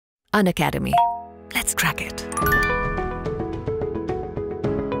Unacademy. Let's crack it.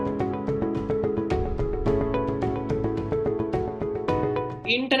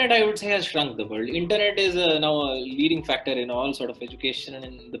 Internet, I would say, has shrunk the world. Internet is now a leading factor in all sort of education and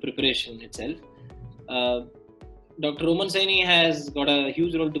in the preparation itself. Dr. Roman Saini has got a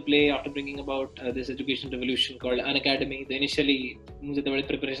huge role to play after bringing about this education revolution called Unacademy. The initially, the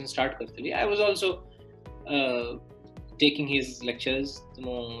preparation start kartali. I was also taking his lectures,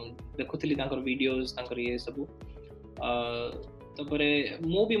 देखुଥିଲି ତାଙ୍କର videos, ତାଙ୍କର ये सब. तापरे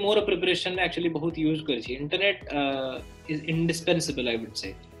मो भी मोर preparation actually बहुत use करछि. Internet is indispensable, I would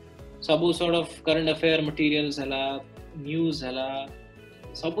say. सब sort of current affair materials हला, न्यूज़ हला,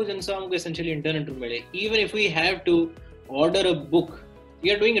 सब जिनस हमको एसेंशियली इंटरनेट रू मिले. Even if we have to order a book, we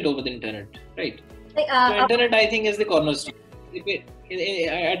are doing it over the internet, right? So internet, I think, is the cornerstone.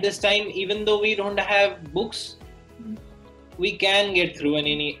 At this time, even though we don't have books, we can get through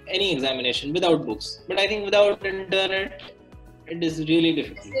any examination without books. But I think without internet, it is really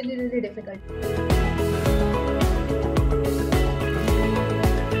difficult. It's really difficult.